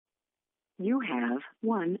You have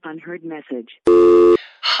one unheard message.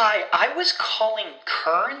 Hi, I was calling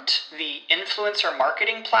Current, the influencer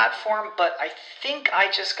marketing platform, but I think I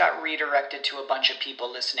just got redirected to a bunch of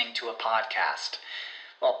people listening to a podcast.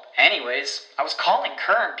 Well, anyways, I was calling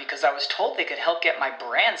Current because I was told they could help get my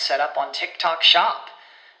brand set up on TikTok Shop,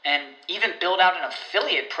 and even build out an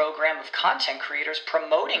affiliate program of content creators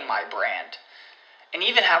promoting my brand, and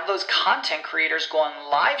even have those content creators go on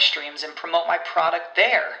live streams and promote my product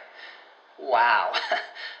there. Wow,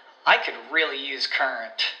 I could really use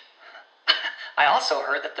Current. I also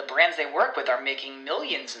heard that the brands they work with are making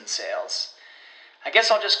millions in sales. I guess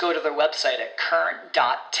I'll just go to their website at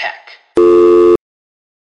current.tech.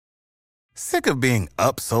 Sick of being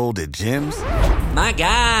upsold at gyms? My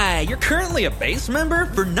guy, you're currently a base member?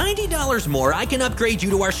 For $90 more, I can upgrade you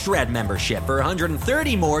to our Shred membership. For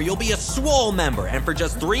 $130 more, you'll be a Swole member. And for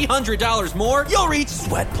just $300 more, you'll reach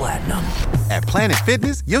Sweat Platinum. At Planet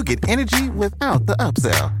Fitness, you'll get energy without the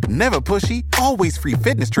upsell. Never pushy, always free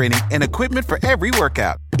fitness training and equipment for every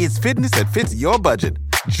workout. It's fitness that fits your budget.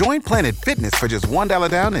 Join Planet Fitness for just $1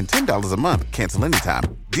 down and $10 a month. Cancel anytime.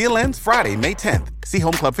 Deal ends Friday, May 10th. See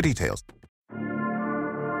Home Club for details.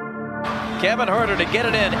 Kevin Huerter to get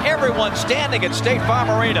it in. Everyone standing at State Farm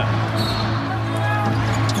Arena.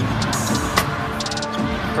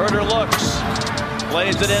 Huerter looks.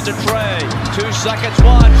 Plays it into Trey. 2 seconds,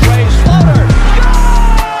 one. Trey's floater.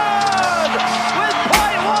 Good! With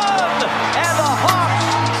 .1! And the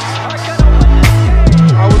Hawks are going to win this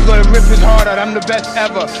game. I was going to rip his heart out. I'm the best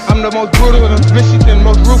ever. I'm the most brutal and vicious and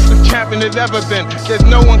most ruthless champion there's ever been. There's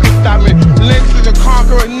no one can stop me. Lynch is a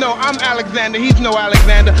conqueror. No, I'm Alexander. He's no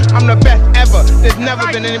Alexander. I'm the best ever. There's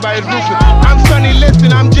never been anybody as ruthless. I'm Sonny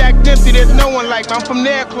Liston. I'm Jack Dempsey. There's no one like me. I'm from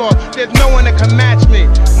Nairclaw. There's no one that can match me.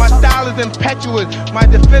 My style is impetuous. My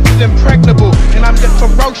defense is impregnable. And I'm just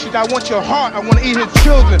ferocious. I want your heart. I want to eat his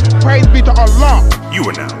children. Praise be to Allah. You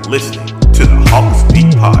are now listening to the Hawks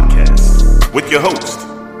Beat Podcast with your host,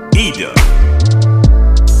 E-Dub.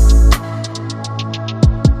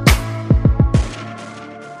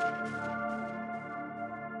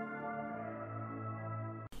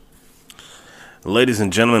 Ladies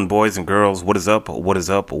and gentlemen, boys and girls, what is up? What is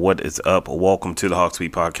up? What is up? Welcome to the Hawks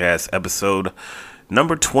Beat Podcast, episode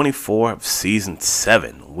number 24 of season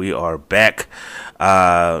 7. We are back.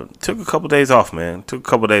 Took a couple days off, man.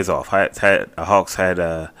 Hawks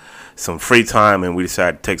had some free time, and we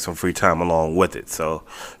decided to take some free time along with it. So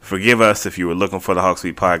forgive us if you were looking for the Hawks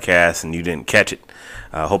Beat Podcast and you didn't catch it.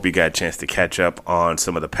 I hope you got a chance to catch up on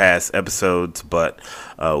some of the past episodes, but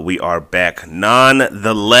we are back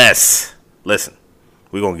nonetheless. Listen,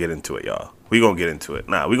 we're going to get into it, y'all. We're going to get into it.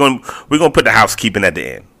 We're going to put the housekeeping at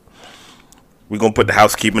the end. We're going to put the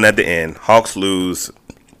housekeeping at the end. Hawks lose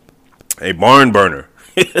a barn burner.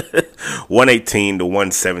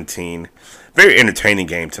 118-117. Very entertaining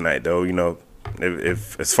game tonight, though. You know,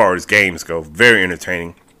 if as far as games go, very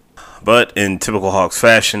entertaining. But in typical Hawks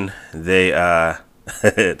fashion, they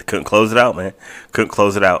couldn't close it out, man. Couldn't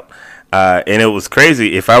close it out. And it was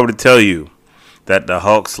crazy. If I were to tell you that the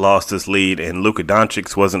Hawks lost this lead and Luka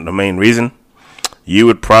Doncic wasn't the main reason, you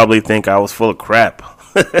would probably think I was full of crap.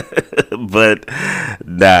 But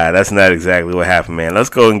nah, that's not exactly what happened, man. Let's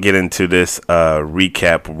go and get into this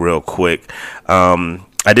recap real quick. I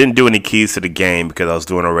didn't do any keys to the game because I was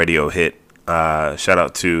doing a radio hit. Shout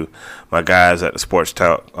out to my guys at the Sports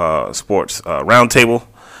Roundtable.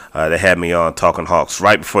 They had me on talking Hawks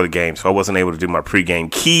right before the game, so I wasn't able to do my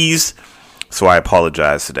pregame keys. So I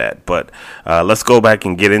apologize for that. But let's go back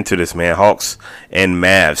and get into this, man. Hawks and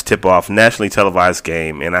Mavs tip off nationally televised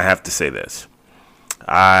game. And I have to say this.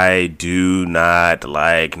 I do not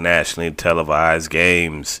like nationally televised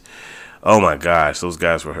games. Oh, my gosh. Those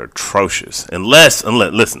guys were atrocious. Unless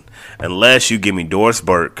you give me Doris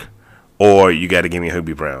Burke or you got to give me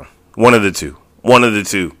Hubie Brown. One of the two.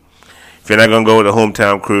 If you're not going to go with the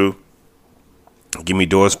hometown crew, give me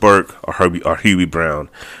Doris Burke or Hubie Brown.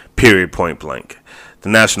 Period, point blank. The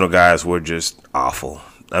national guys were just awful.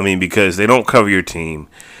 I mean, because they don't cover your team.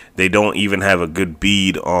 They don't even have a good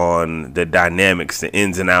bead on the dynamics, the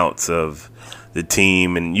ins and outs of the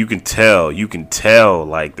team. And you can tell,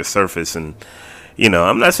 like, the surface. And, you know,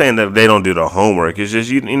 I'm not saying that they don't do the homework. It's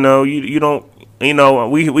just, you don't,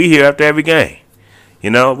 we here after every game.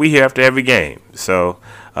 We here after every game. So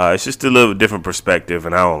it's just a little different perspective,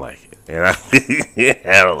 and I don't like it. And I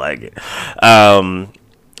don't like it.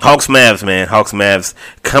 Hawks Mavs, man. Hawks Mavs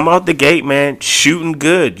come out the gate, man, shooting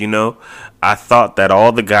good. I thought that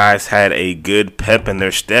all the guys had a good pep in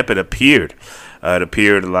their step. It appeared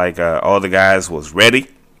like all the guys was ready.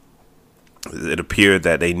 It appeared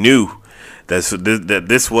that they knew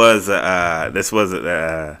This was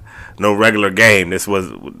no regular game. This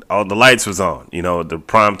was all the lights was on. You know, the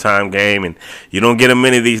primetime game, and you don't get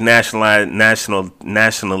many of these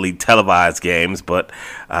nationally televised games, but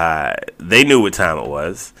they knew what time it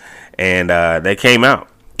was, and they came out.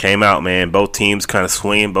 Man. Both teams kind of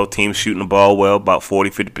swinging. Both teams shooting the ball well, about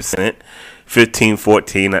 40-50%.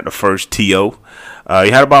 15-14 at the first TO. You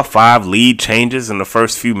had about 5 lead changes in the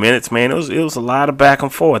first few minutes, man. It was a lot of back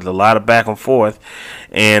and forth,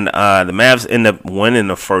 and the Mavs end up winning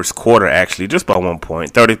the first quarter, actually, just by 1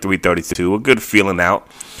 point, 33-32. A good feeling out,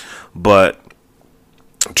 but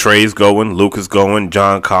Trey's going, Luka's going,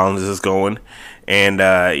 John Collins is going. And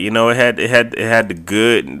it had the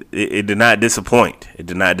good. It did not disappoint.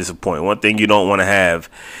 One thing you don't want to have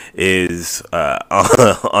is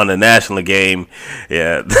on a national game,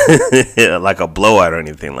 like a blowout or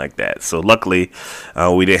anything like that. So luckily,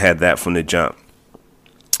 we didn't have that from the jump.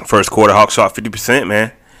 First quarter, Hawks shot 50%.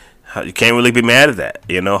 Man, you can't really be mad at that.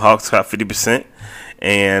 Hawks shot 50%.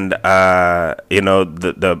 And the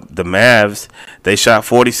Mavs, they shot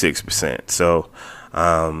 46%. So.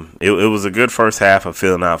 It was a good first half of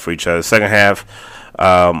filling out for each other. Second half,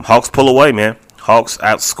 Hawks pull away, man. Hawks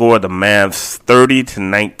outscored the Mavs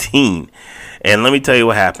 30-19. And let me tell you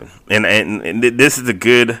what happened. And this is a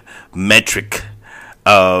good metric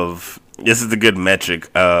of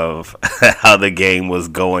how the game was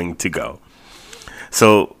going to go.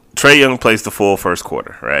 So Trae Young plays the full first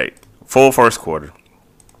quarter, right? Full first quarter.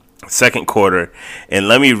 Second quarter, and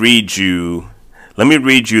let me read you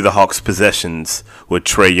the Hawks' possessions with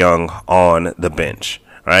Trae Young on the bench,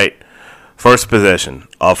 right? First possession,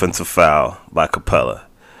 offensive foul by Capella.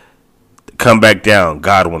 Come back down,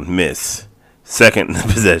 Godwin, miss.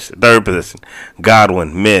 Third possession,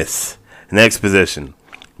 Godwin, miss. Next possession,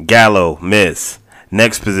 Gallo, miss.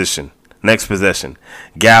 Next possession,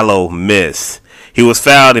 Gallo, miss. He was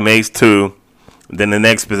fouled, he makes 2. Then the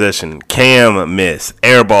next possession, Cam, miss.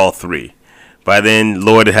 Airball 3. By then,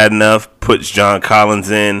 Lloyd had enough, puts John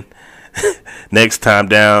Collins in. Next time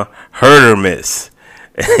down, Herter miss.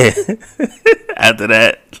 After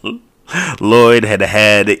that, Lloyd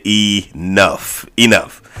had enough.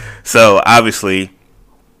 So, obviously,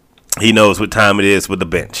 he knows what time it is with the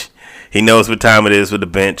bench.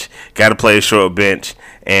 Got to play a short bench.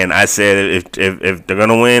 And I said if they're going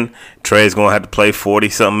to win, Trey's going to have to play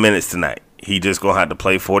 40-something minutes tonight. He just going to have to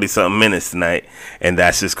play 40-something minutes tonight, and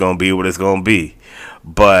that's just going to be what it's going to be.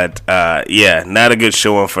 But, not a good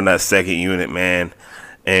showing from that second unit, man.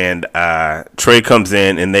 And Trey comes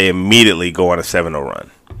in, and they immediately go on a 7-0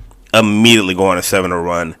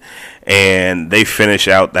 run. And they finish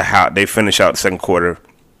out the second quarter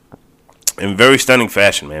in very stunning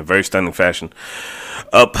fashion, man.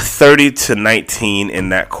 Up 30-19 in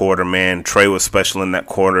that quarter, man. Trey was special in that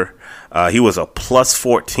quarter. He was a plus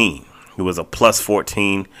 14. He was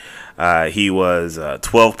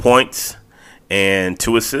 12 points and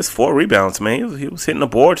 2 assists, 4 rebounds, man. He was hitting the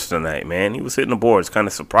boards tonight, man. Kind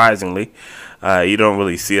of surprisingly. You don't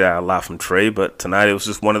really see that a lot from Trey, but tonight it was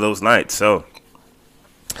just one of those nights. So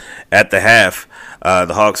at the half,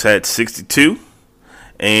 the Hawks had 62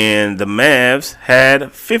 and the Mavs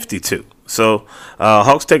had 52. So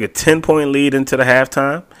Hawks take a 10-point lead into the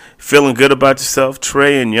halftime. Feeling good about yourself.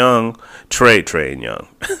 Trey and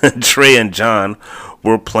John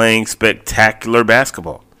were playing spectacular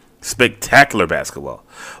basketball.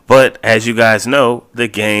 But as you guys know, the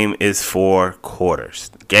game is 4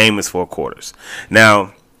 quarters.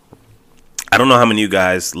 Now, I don't know how many of you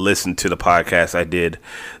guys listened to the podcast I did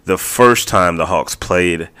the first time the Hawks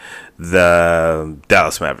played the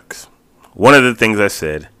Dallas Mavericks. One of the things I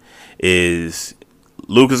said is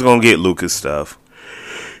Luka's going to get Luka's stuff.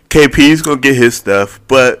 KP's going to get his stuff,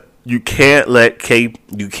 but you can't let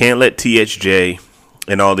THJ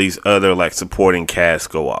and all these other supporting casts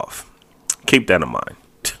go off. Keep that in mind.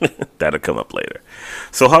 That'll come up later.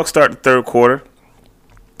 So Hawks start the third quarter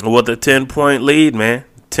with a 10-point lead, man.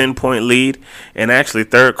 10-point lead. And actually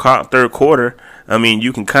third quarter, I mean,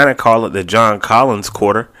 you can kind of call it the John Collins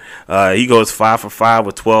quarter. He goes 5 for 5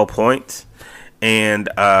 with 12 points. And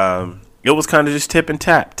it was kind of just tip and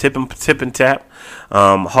tap.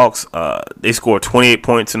 Hawks, they scored 28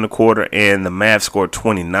 points in the quarter, and the Mavs scored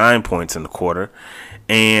 29 points in the quarter.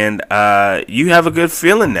 And you have a good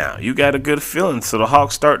feeling now. You got a good feeling. So the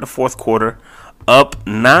Hawks start the fourth quarter up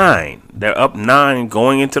 9. They're up 9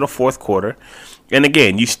 going into the fourth quarter. And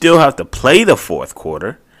again, you still have to play the fourth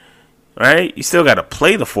quarter, right? You still got to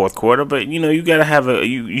play the fourth quarter, but you got to have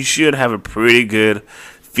you should have a pretty good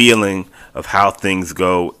feeling of how things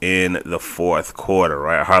go in the fourth quarter,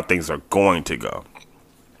 right? How things are going to go.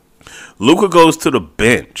 Luka goes to the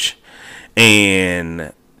bench,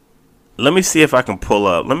 And let me see if I can pull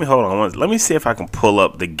up. Let me see if I can pull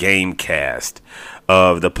up the game cast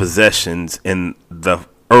of the possessions in the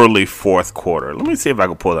early fourth quarter. Let me see if I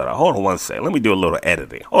can pull that out. Hold on one second. Let me do a little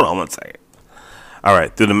editing. Hold on one second. All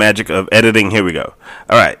right, through the magic of editing, here we go.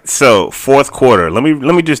 All right, so fourth quarter.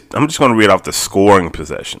 I'm just going to read off the scoring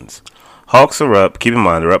possessions. Hawks are up. Keep in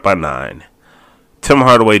mind, they're up by 9. Tim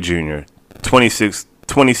Hardaway Jr.,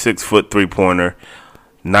 26-foot three-pointer,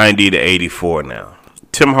 90-84 now.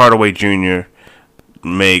 Tim Hardaway Jr.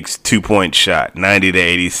 makes 2-point shot,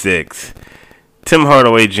 90-86. Tim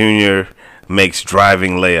Hardaway Jr. makes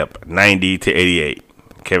driving layup, 90-88.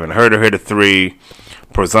 Kevin Huerter hit a 3.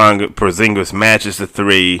 Porzingis matches the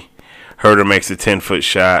 3. Huerter makes a 10-foot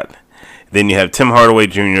shot. Then you have Tim Hardaway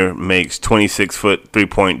Jr. makes 26-foot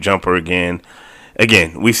three-point jumper again.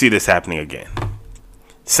 Again, we see this happening again.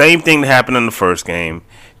 Same thing that happened in the first game.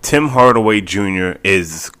 Tim Hardaway Jr.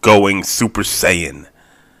 is going Super Saiyan.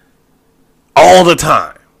 All the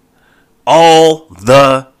time. All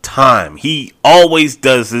the time. He always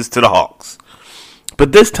does this to the Hawks.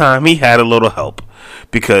 But this time he had a little help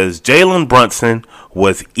because Jalen Brunson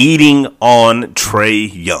was eating on Trae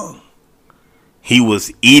Young. He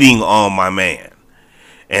was eating on my man.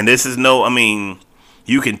 And this is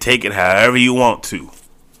you can take it however you want to.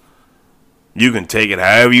 You can take it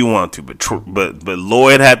however you want to. But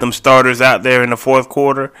Lloyd had them starters out there in the fourth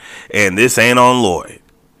quarter, and this ain't on Lloyd.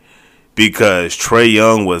 Because Trae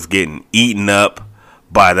Young was getting eaten up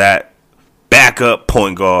by that backup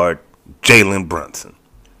point guard, Jalen Brunson,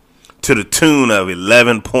 to the tune of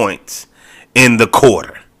 11 points in the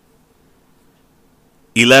quarter.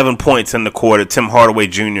 11 points in the quarter. Tim Hardaway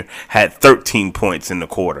Jr. had 13 points in the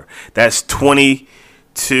quarter. That's 20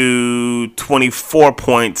 to 24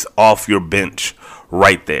 points off your bench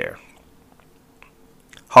right there.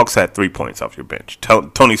 Hawks had 3 points off your bench.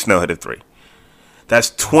 Tony Snell hit a 3. That's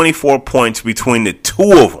 24 points between the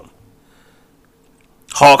two of them.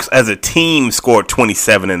 Hawks as a team scored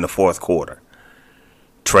 27 in the fourth quarter.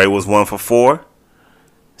 Trae was 1 for 4,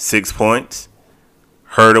 6 points.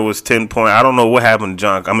 Huerter was 10 points. I don't know what happened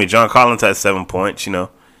to John Collins had 7 points,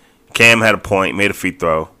 Cam had a point, made a free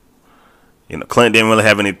throw. Clint didn't really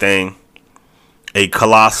have anything. A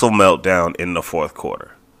colossal meltdown in the fourth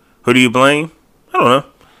quarter. Who do you blame? I don't know.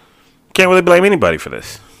 Can't really blame anybody for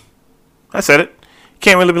this. I said it.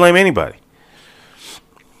 Can't really blame anybody.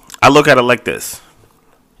 I look at it like this.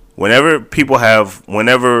 Whenever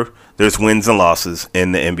there's wins and losses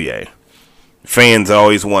in the NBA, fans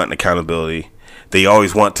always want accountability. They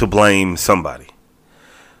always want to blame somebody.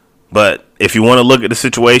 But if you want to look at the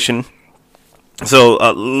situation, so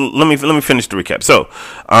let me finish the recap. So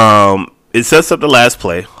it sets up the last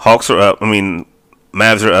play. Hawks are up.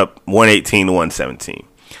 Mavs are up 118-117.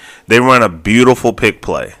 They run a beautiful pick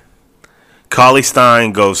play.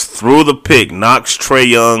 Cauley-Stein goes through the pick, knocks Trae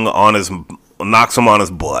Young knocks him on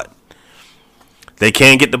his butt. They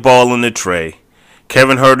can't get the ball into Trae.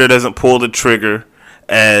 Kevin Huerter doesn't pull the trigger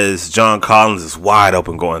as John Collins is wide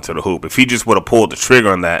open going to the hoop. If he just would have pulled the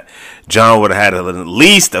trigger on that, John would have had at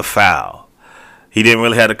least a foul. He didn't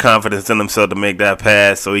really have the confidence in himself to make that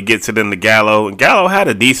pass, so he gets it into Gallo. And Gallo had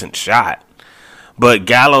a decent shot, but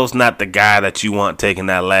Gallo's not the guy that you want taking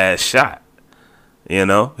that last shot.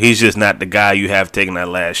 He's just not the guy you have taking that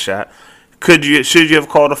last shot. Should you have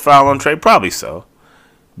called a foul on Trae? Probably so.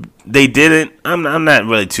 They didn't. I'm not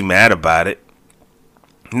really too mad about it.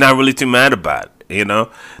 Not really too mad about it.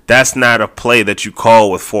 That's not a play that you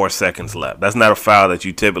call with 4 seconds left. That's not a foul that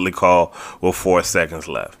you typically call with 4 seconds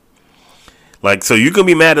left. So you can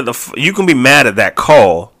be mad at that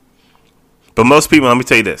call, but most people. Let me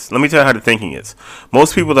tell you this. Let me tell you how the thinking is.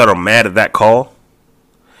 Most people that are mad at that call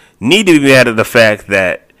need to be mad at the fact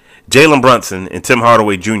that Jalen Brunson and Tim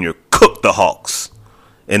Hardaway Jr. cooked the Hawks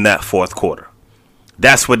in that fourth quarter.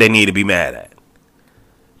 That's what they need to be mad at.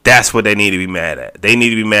 That's what they need to be mad at. They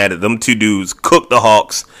need to be mad at them two dudes cooked the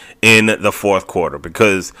Hawks in the fourth quarter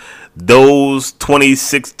because those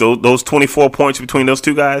 24 points between those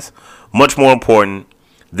two guys, much more important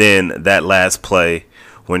than that last play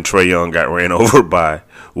when Trae Young got ran over by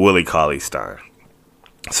Willie Cauley-Stein.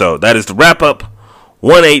 So that is the wrap up.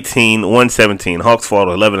 118-117. Hawks fall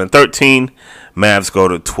to 11-13. Mavs go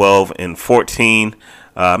to 12-14.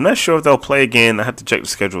 I'm not sure if they'll play again. I have to check the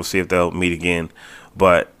schedule, see if they'll meet again.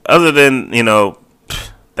 But other than, the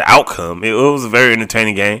outcome, it was a very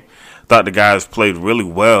entertaining game. I thought the guys played really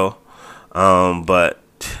well. But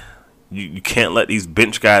you can't let these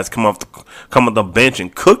bench guys come off the bench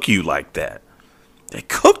and cook you like that. They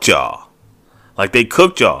cooked y'all. And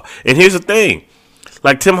here's the thing.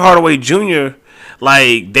 Tim Hardaway Jr.,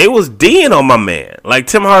 Like, they was D'ing on my man. Like,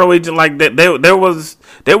 Tim Hardaway, like, there was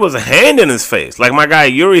a hand in his face. Like, my guy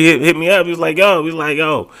Yuri hit me up. He was like,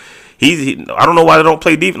 yo. I don't know why they don't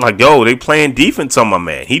play defense. Like, yo, they playing defense on my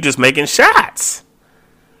man. He just making shots.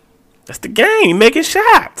 That's the game. He making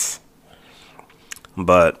shots.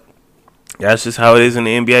 But that's just how it is in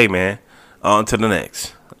the NBA, man. On to the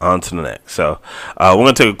next. So, we're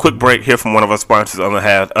going to take a quick break here from one of our sponsors on the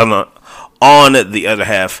other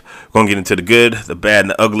half. We're going to get into the good, the bad, and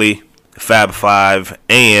the ugly, Fab Five,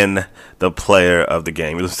 and the player of the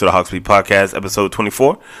game. You listen to the Hawks Beat Podcast, episode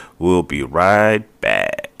 24. We'll be right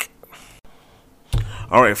back.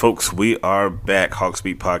 All right, folks, we are back. Hawks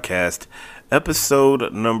Beat Podcast,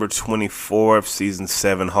 episode number 24 of season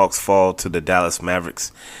 7. Hawks fall to the Dallas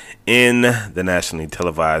Mavericks in the nationally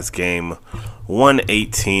televised game,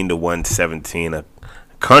 118-117. A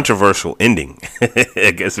controversial ending,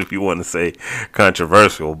 I guess, if you want to say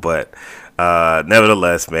controversial, but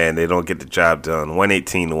nevertheless, man, they don't get the job done.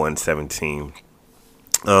 118-117.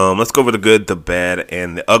 Let's go over the good, the bad,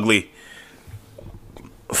 and the ugly.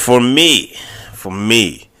 For me,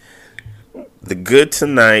 the good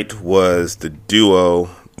tonight was the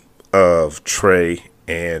duo of Trae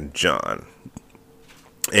and John.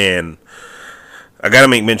 And I got to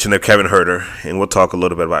make mention of Kevin Huerter, and we'll talk a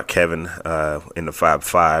little bit about Kevin in the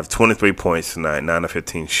 5-5. 23 points tonight, 9 of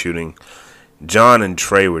 15 shooting. John and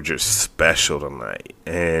Trae were just special tonight,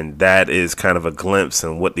 and that is kind of a glimpse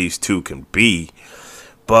in what these two can be.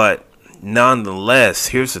 But nonetheless,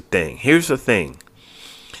 here's the thing.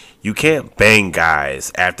 You can't bang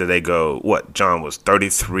guys after they go, what, John was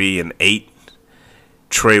 33 and 8.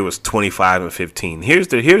 Trae was 25 and 15. Here's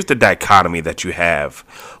the dichotomy that you have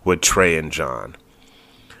with Trae and John.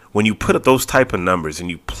 When you put up those type of numbers and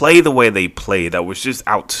you play the way they play, that was just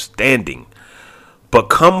outstanding. But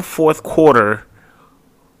come fourth quarter,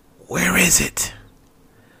 where is it?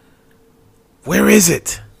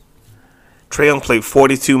 Trae Young played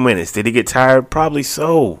 42 minutes. Did he get tired? Probably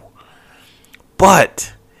so.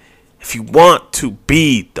 But if you want to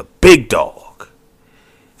be the big dog,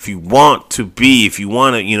 if you want that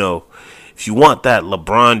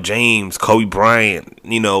LeBron James, Kobe Bryant,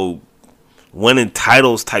 winning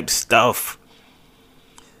titles type stuff,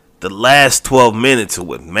 the last 12 minutes are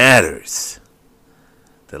what matters.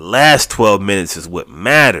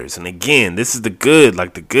 And again, this is the good.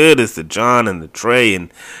 Like, the good is the John and the Trae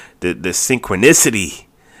and the synchronicity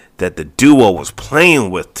that the duo was playing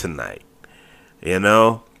with tonight.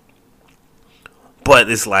 But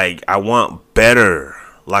it's like, I want better.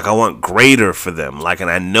 Like, I want greater for them. Like,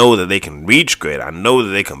 and I know that they can reach greater. I know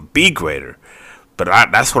that they can be greater. But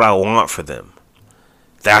that's what I want for them.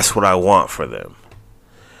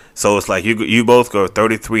 So it's like you both go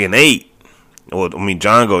 33 and 8. Well, I mean,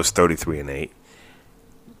 John goes 33 and 8.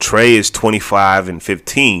 Trae is 25 and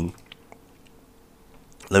 15.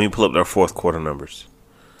 Let me pull up their fourth quarter numbers.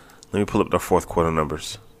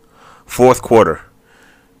 Fourth quarter.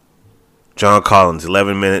 John Collins,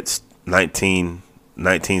 11 minutes, 19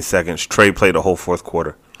 seconds. Trae played the whole fourth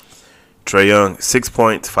quarter. Trae Young, 6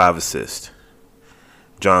 points, 5 assists.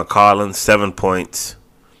 John Collins, 7 points,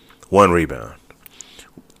 1 rebound.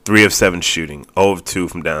 3 of 7 shooting, 0 of 2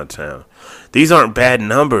 from downtown. These aren't bad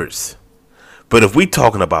numbers. But if we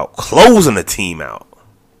talking about closing a team out,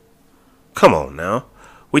 come on now.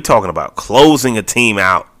 We talking about closing a team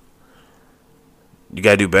out. You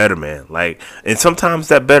got to do better, man. And sometimes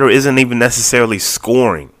that better isn't even necessarily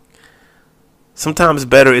scoring.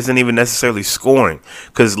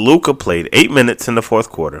 Because Luka played 8 minutes in the fourth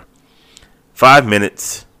quarter. 5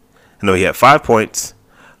 minutes. He had 5 points,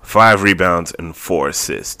 5 rebounds, and 4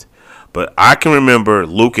 assists. But I can remember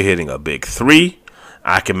Luka hitting a big 3.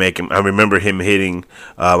 I remember him hitting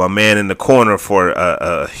my man in the corner for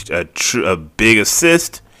a big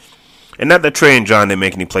assist. And not that Trae and John didn't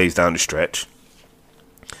make any plays down the stretch.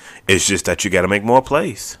 It's just that you got to make more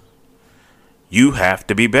plays. You have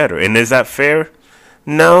to be better. And is that fair?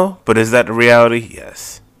 No. But is that the reality?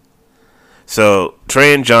 Yes. So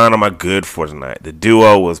Trae and John are my good for tonight. The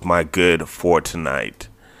duo was my good for tonight.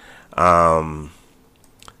 The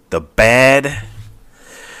bad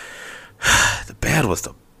was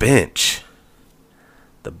the bench.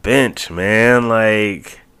 The bench, man.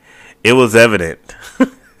 It was evident.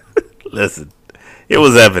 Listen, it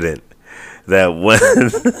was evident that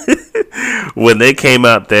when they came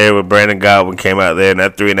out there, when Brandon Godwin came out there in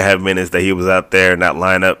that 3.5 minutes that he was out there in that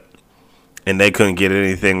lineup, and they couldn't get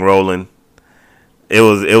anything rolling, it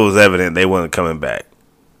was evident they weren't coming back.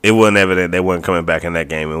 It wasn't evident they weren't coming back in that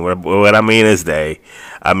game. And what I mean is I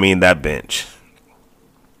mean that bench.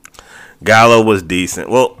 Gallo was decent.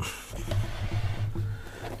 Well,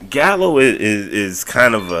 Gallo is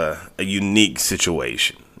kind of a unique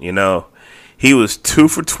situation. You know, he was 2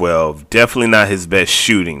 for 12. Definitely not his best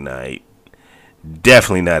shooting night.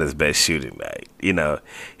 Definitely not his best shooting night. You know,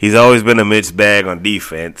 he's always been a mixed bag on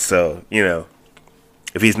defense. So, you know,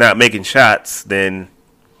 if he's not making shots, then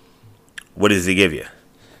what does he give you?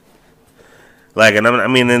 Like, and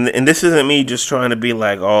and this isn't me just trying to be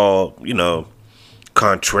like all, you know,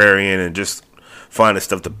 contrarian and just finding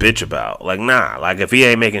stuff to bitch about. Like, nah. Like, if he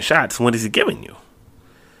ain't making shots, what is he giving you?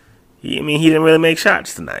 He didn't really make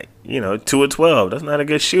shots tonight. You know, 2 of 12. That's not a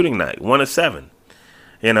good shooting night. 1 of 7.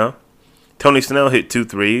 You know, Tony Snell hit 2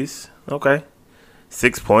 threes. Okay.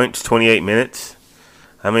 6 points, 28 minutes.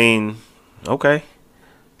 I mean, okay.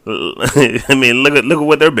 I mean, look at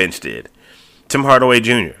what their bench did. Tim Hardaway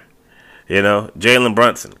Jr., you know, Jalen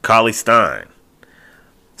Brunson, Cauley Stein,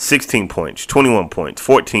 16 points, 21 points,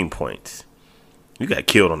 14 points. You got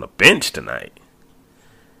killed on the bench tonight.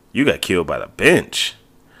 You got killed by the bench.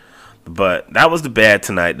 But that was the bad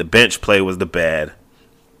tonight. The bench play was the bad.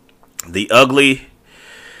 The ugly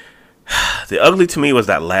to me was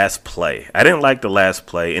that last play. I didn't like the last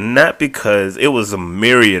play, and not because it was a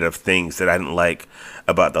myriad of things that I didn't like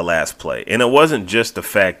about the last play. And it wasn't just the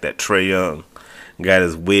fact that Trae Young got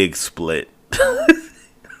his wig split.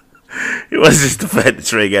 It was just the fact that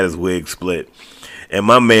Trae got his wig split. And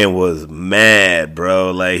my man was mad,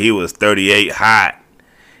 bro. Like, he was 38 hot.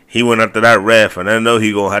 He went up to that ref, and I know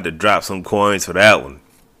he going to have to drop some coins for that one.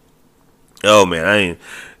 Oh, man.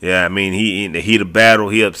 He in the heat of battle,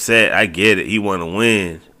 he upset. I get it. He want to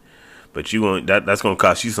win. But that's going to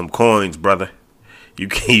cost you some coins, brother. You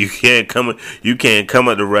can't come at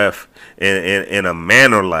the ref in a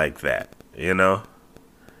manner like that, you know?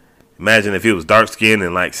 Imagine if he was dark-skinned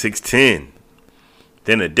and like 6'10",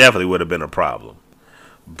 then it definitely would have been a problem.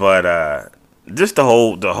 But just the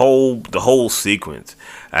whole sequence.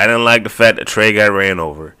 I didn't like the fact that Trae got ran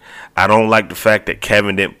over. I don't like the fact that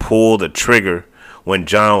Kevin didn't pull the trigger when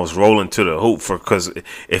John was rolling to the hoop, because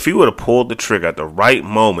if he would have pulled the trigger at the right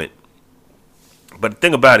moment. But the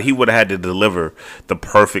thing about it, he would have had to deliver the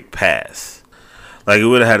perfect pass. Like, he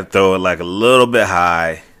would have had to throw it like a little bit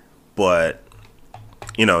high, but,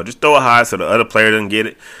 you know, just throw it high so the other player doesn't get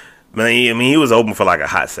it. He was open for like a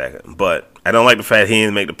hot second, but I don't like the fact he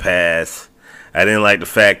didn't make the pass. I didn't like the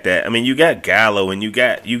fact that, you got Gallo, and you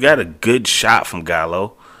got a good shot from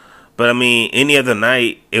Gallo. But, any other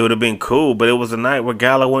night, it would have been cool, but it was a night where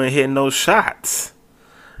Gallo wasn't hitting those shots.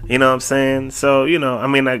 You know what I'm saying? So,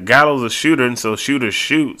 Gallo's a shooter, and so shooters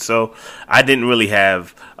shoot. So, I didn't really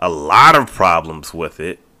have a lot of problems with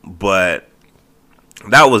it, but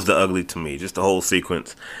that was the ugly to me, just the whole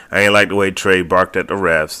sequence. I ain't like the way Trae barked at the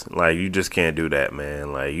refs. Like, you just can't do that,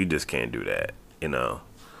 man. Like, you just can't do that, you know.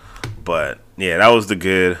 But, yeah, that was the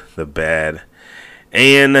good, the bad,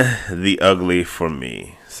 and the ugly for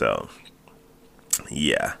me. So,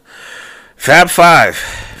 yeah. Fab Five.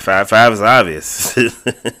 Fab Five is obvious.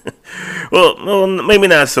 well, maybe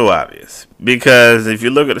not so obvious. Because if you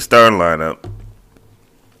look at the starting lineup,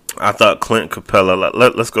 I thought Clint Capella.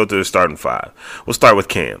 Let's go through the starting five. We'll start with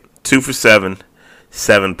Cam. 2 for 7,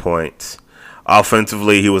 7 points.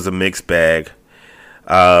 Offensively, he was a mixed bag.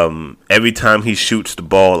 Every time he shoots the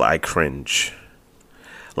ball, I cringe.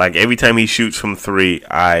 Like, every time he shoots from 3,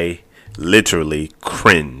 I literally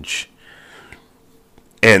cringe.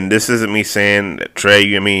 And this isn't me saying that Trae,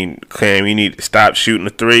 Cam, you need to stop shooting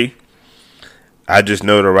the 3. I just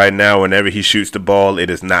know that right now, whenever he shoots the ball, it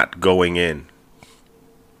is not going in.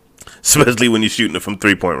 Especially when he's shooting it from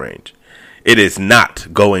 3-point range. It is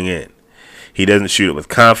not going in. He doesn't shoot it with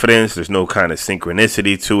confidence. There's no kind of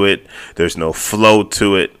synchronicity to it. There's no flow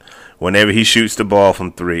to it. Whenever he shoots the ball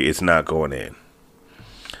from 3, it's not going in.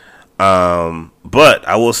 But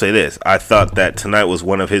I will say this. I thought that tonight was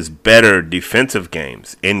one of his better defensive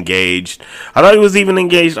games. Engaged. I thought he was even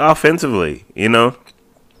engaged offensively, you know.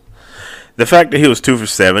 The fact that he was 2 for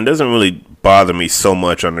 7 doesn't really bother me so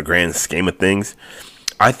much on the grand scheme of things.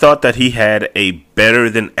 I thought that he had a better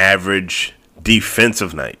than average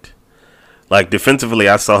defensive night. Like, defensively,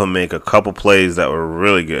 I saw him make a couple plays that were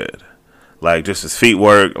really good. Like, just his feet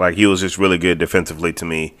work. Like, he was just really good defensively to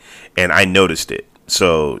me, and I noticed it.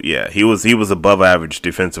 So, yeah, he was above average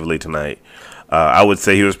defensively tonight. I would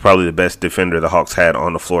say he was probably the best defender the Hawks had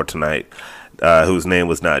on the floor tonight, whose name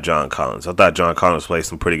was not John Collins. I thought John Collins played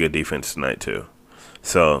some pretty good defense tonight, too.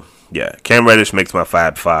 So, yeah, Cam Reddish makes my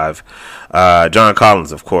Fab Five. John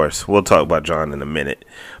Collins, of course. We'll talk about John in a minute.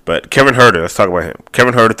 But Kevin Huerter, let's talk about him.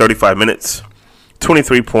 Kevin Huerter, 35 minutes,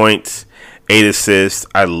 23 points, 8 assists.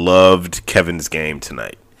 I loved Kevin's game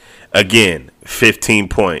tonight. Again, 15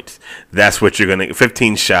 points. That's what you're going to get.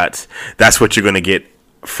 15 shots. That's what you're going to get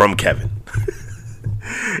from Kevin.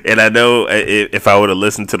 And I know if I would have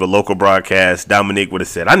listened to the local broadcast, Dominique would have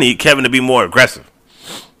said, I need Kevin to be more aggressive.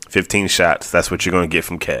 15 shots, that's what you're going to get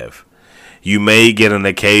from Kev. You may get an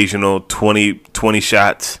occasional 20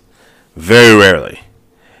 shots, very rarely.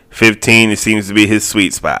 15, it seems to be his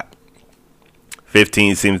sweet spot.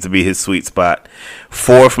 15 seems to be his sweet spot.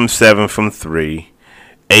 4 from 7 from 3.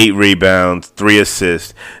 8 rebounds, 3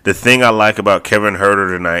 assists. The thing I like about Kevin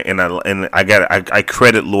Huerter tonight, and I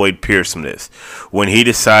credit Lloyd Pierce from this. When he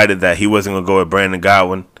decided that he wasn't going to go with Brandon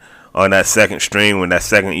Godwin on that second string, when that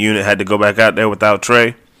second unit had to go back out there without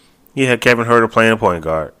Trey, he had Kevin Huerter playing a point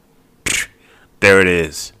guard. There it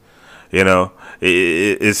is. You know,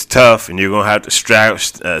 it's tough, and you're going to have to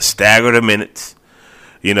stagger the minutes.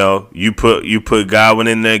 You know, you put Godwin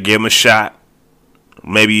in there, give him a shot.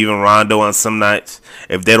 Maybe even Rondo on some nights.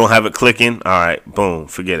 If they don't have it clicking, all right, boom,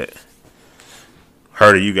 forget it.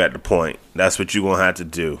 Huerter, you got the point. That's what you're going to have to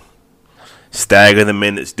do. Stagger the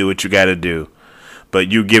minutes, do what you got to do.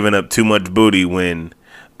 But you're giving up too much booty when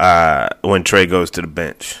Trey goes to the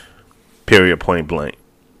bench. Period, point blank.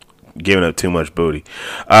 Giving up too much booty.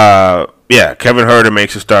 Yeah, Kevin Huerter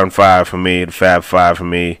makes a starting 5 for me, the Fab 5 for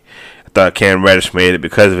me. I thought Cam Reddish made it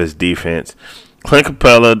because of his defense. Clint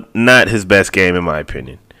Capella, not his best game in my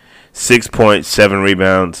opinion. 6 points, 7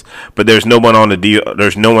 rebounds, but there's no one on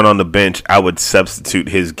the bench I would substitute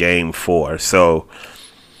his game for. So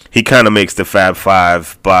he kind of makes the Fab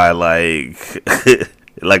 5 by like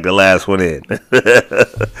like the last one in.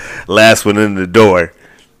 Last one in the door.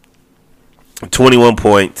 21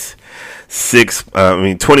 points,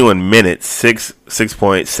 21 minutes, 6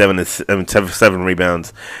 points, 7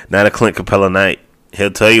 rebounds. Not a Clint Capella night.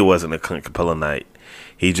 He'll tell you it wasn't a Clint Capella night.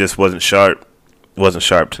 He just wasn't sharp. Wasn't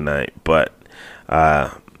sharp tonight. But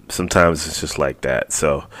sometimes it's just like that.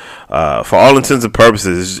 So for all intents and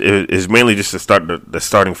purposes, it's mainly just to start the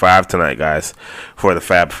starting 5 tonight, guys, for the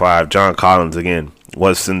Fab 5. John Collins, again,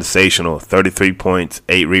 was sensational. 33 points,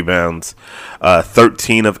 8 rebounds,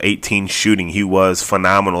 13 of 18 shooting. He was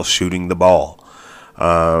phenomenal shooting the ball.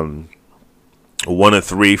 1 of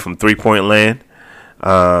 3 from three-point land.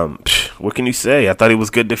 What can you say? I thought he was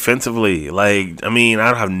good defensively. I don't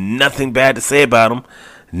have nothing bad to say about him.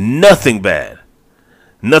 Nothing bad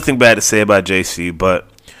to say about JC, but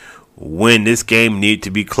when this game needed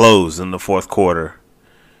to be closed in the fourth quarter,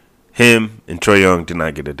 him and Trae Young did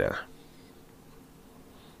not get it done.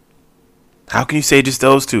 How can you say just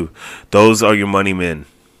those two? Those are your money men.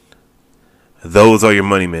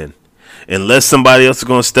 Unless somebody else is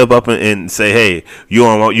going to step up and say, "Hey, you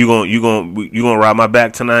gonna ride my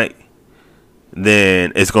back tonight,"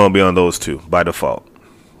 then it's going to be on those two by default.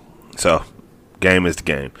 So, game is the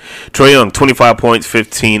game. Trae Young, 25 points,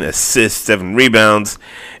 15 assists, 7 rebounds,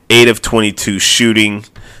 8 of 22 shooting,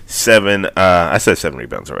 7. I said 7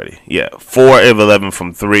 rebounds already. Yeah, 4 of 11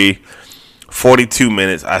 from 3. 42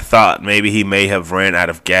 minutes. I thought maybe he may have ran out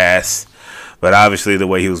of gas, but obviously the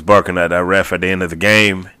way he was barking at that ref at the end of the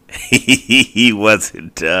game, he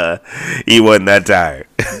wasn't that tired.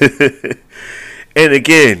 And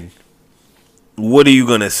again, what are you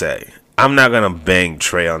gonna say? I'm not gonna bang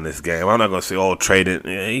Trey on this game. I'm not gonna say, "Oh, Trey didn't."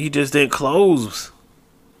 He just didn't close.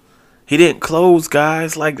 He didn't close,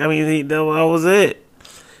 guys. That was it.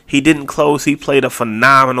 He didn't close. He played a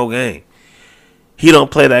phenomenal game. He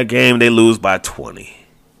don't play that game, they lose by 20.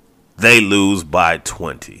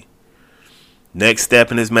 Next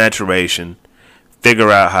step in his maturation,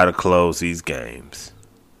 figure out how to close these games.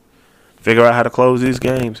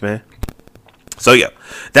 Man. So, yeah,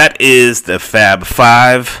 that is the Fab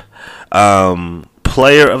 5.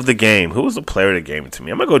 Player of the game. Who was the player of the game to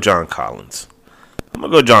me? I'm going to go John Collins.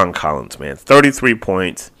 Man. 33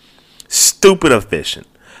 points. Stupid efficient.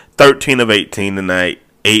 13 of 18 tonight.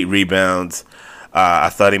 8 rebounds. I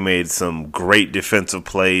thought he made some great defensive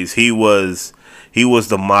plays. He was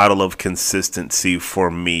the model of consistency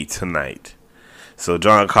for me tonight. So,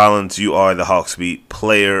 John Collins, you are the Hawks Beat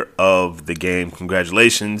player of the game.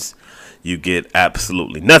 Congratulations. You get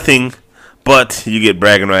absolutely nothing, but you get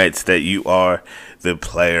bragging rights that you are the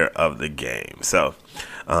player of the game. So,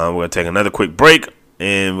 we're going to take another quick break,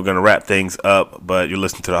 and we're going to wrap things up. But you're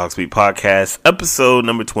listening to the Hawks Beat Podcast, episode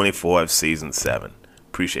number 24 of Season 7.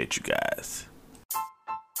 Appreciate you guys.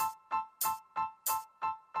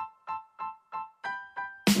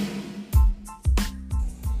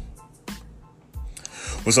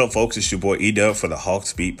 What's up, folks? It's your boy E-Dub for the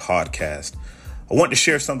Hawks Beat Podcast. I want to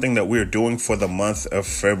share something that we're doing for the month of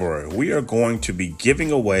February. We are going to be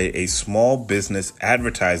giving away a small business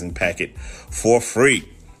advertising packet for free.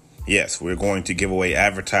 Yes, we're going to give away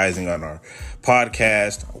advertising on our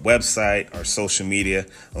podcast, our website, our social media,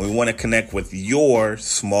 and we want to connect with your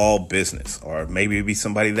small business, or maybe it'd be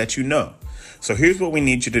somebody that you know. So here's what we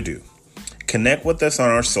need you to do. Connect with us on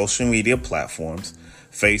our social media platforms,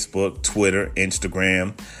 Facebook, Twitter,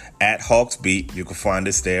 Instagram, at HawksBeat. You can find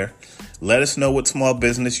us there. Let us know what small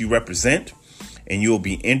business you represent, and you will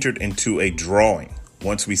be entered into a drawing.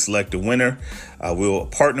 Once we select a winner, we'll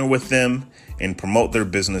partner with them and promote their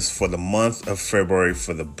business for the month of February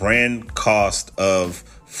for the brand cost of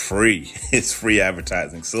free. It's free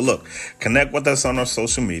advertising. So look, connect with us on our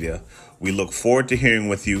social media. We look forward to hearing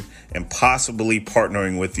with you and possibly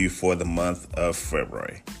partnering with you for the month of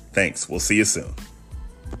February. Thanks. We'll see you soon.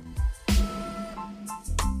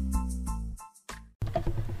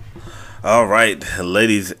 All right,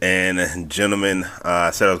 ladies and gentlemen,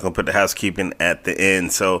 I said I was going to put the housekeeping at the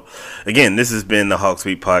end. So, again, this has been the Hawks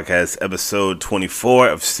Beat Podcast, episode 24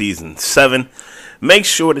 of season 7. Make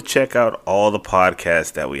sure to check out all the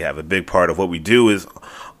podcasts that we have. A big part of what we do is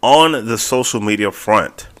on the social media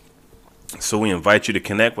front. So we invite you to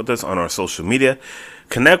connect with us on our social media.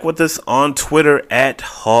 Connect with us on Twitter at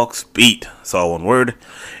HawksBeat. It's all one word.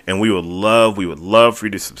 And we would love for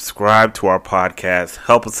you to subscribe to our podcast.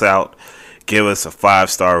 Help us out. Give us a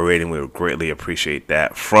 5-star rating. We would greatly appreciate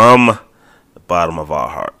that from the bottom of our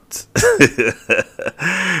hearts.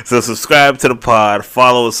 So subscribe to the pod.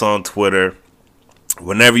 Follow us on Twitter.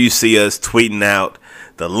 Whenever you see us tweeting out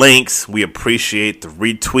the links, we appreciate the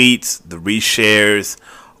retweets, the reshares,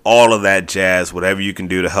 all of that jazz. Whatever you can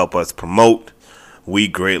do to help us promote, we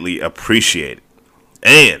greatly appreciate it.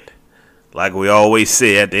 And like we always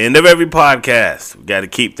say at the end of every podcast, we got to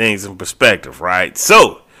keep things in perspective, right?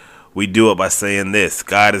 So we do it by saying this: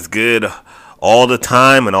 God is good all the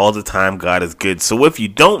time, and all the time God is good. So if you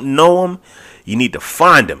don't know him, you need to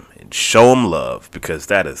find him and show him love, because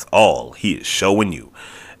that is all he is showing you.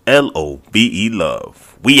 LOVE,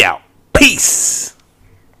 love. We out. Peace.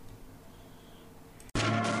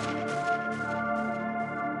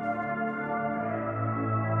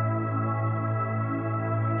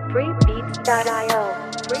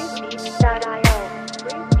 Freebeats.io. Freebeats.io.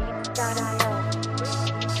 Freebeats.io.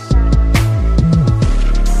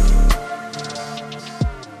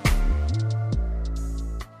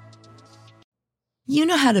 You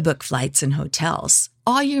know how to book flights and hotels.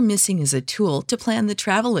 All you're missing is a tool to plan the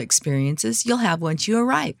travel experiences you'll have once you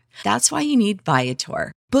arrive. That's why you need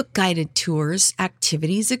Viator. Book guided tours,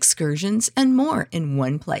 activities, excursions, and more in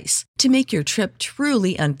one place to make your trip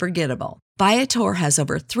truly unforgettable. Viator has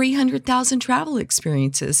over 300,000 travel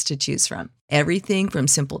experiences to choose from. Everything from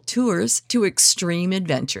simple tours to extreme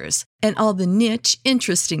adventures, and all the niche,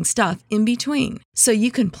 interesting stuff in between. So you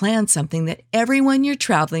can plan something that everyone you're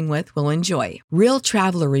traveling with will enjoy. Real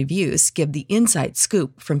traveler reviews give the inside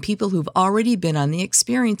scoop from people who've already been on the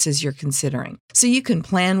experiences you're considering. So you can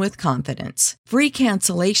plan with confidence. Free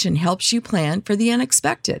cancellation helps you plan for the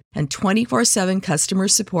unexpected. And 24/7 customer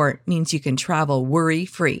support means you can travel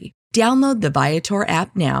worry-free. Download the Viator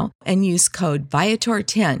app now and use code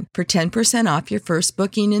Viator10 for 10% off your first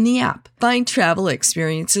booking in the app. Find travel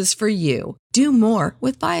experiences for you. Do more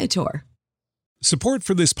with Viator. Support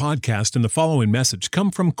for this podcast and the following message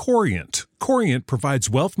come from Corient. Corient provides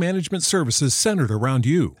wealth management services centered around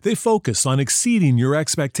you. They focus on exceeding your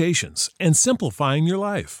expectations and simplifying your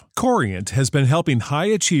life. Corient has been helping high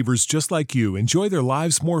achievers just like you enjoy their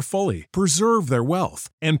lives more fully, preserve their wealth,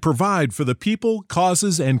 and provide for the people,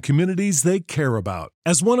 causes, and communities they care about.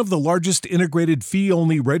 As one of the largest integrated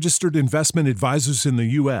fee-only registered investment advisors in the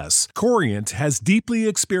U.S., Corient has deeply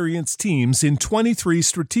experienced teams in 23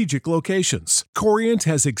 strategic locations. Corient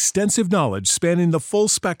has extensive knowledge spanning the full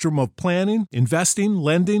spectrum of planning, investing,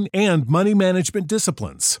 lending, and money management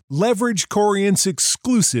disciplines. Leverage Corient's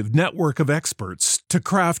exclusive network of experts to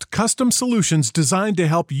craft custom solutions designed to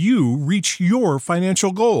help you reach your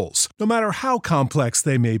financial goals, no matter how complex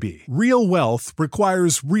they may be. Real wealth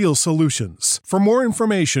requires real solutions. For more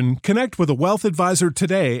information, connect with a wealth advisor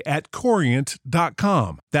today at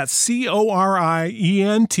Corient.com. That's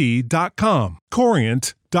Corient.com.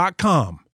 Corient.com.